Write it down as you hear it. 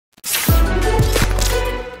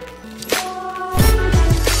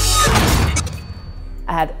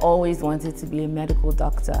I had always wanted to be a medical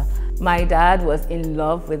doctor. My dad was in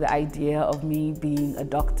love with the idea of me being a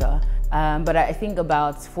doctor. But I think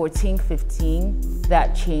about 14, 15,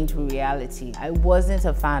 that changed reality. I wasn't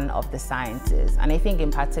a fan of the sciences, and I think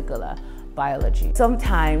in particular, biology.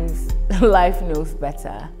 Sometimes life knows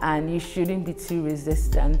better, and you shouldn't be too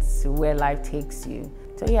resistant to where life takes you.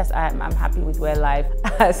 So yes, I'm happy with where life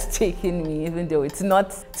has taken me, even though it's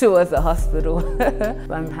not towards a hospital,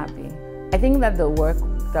 but I'm happy. I think that the work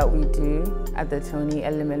that we do at the Tony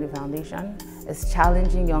Elumelu Foundation is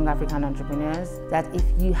challenging young African entrepreneurs that if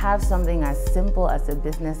you have something as simple as a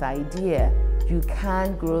business idea, you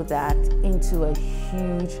can grow that into a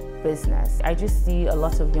huge business. I just see a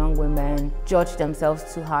lot of young women judge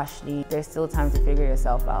themselves too harshly. There's still time to figure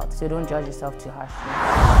yourself out, so don't judge yourself too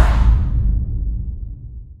harshly.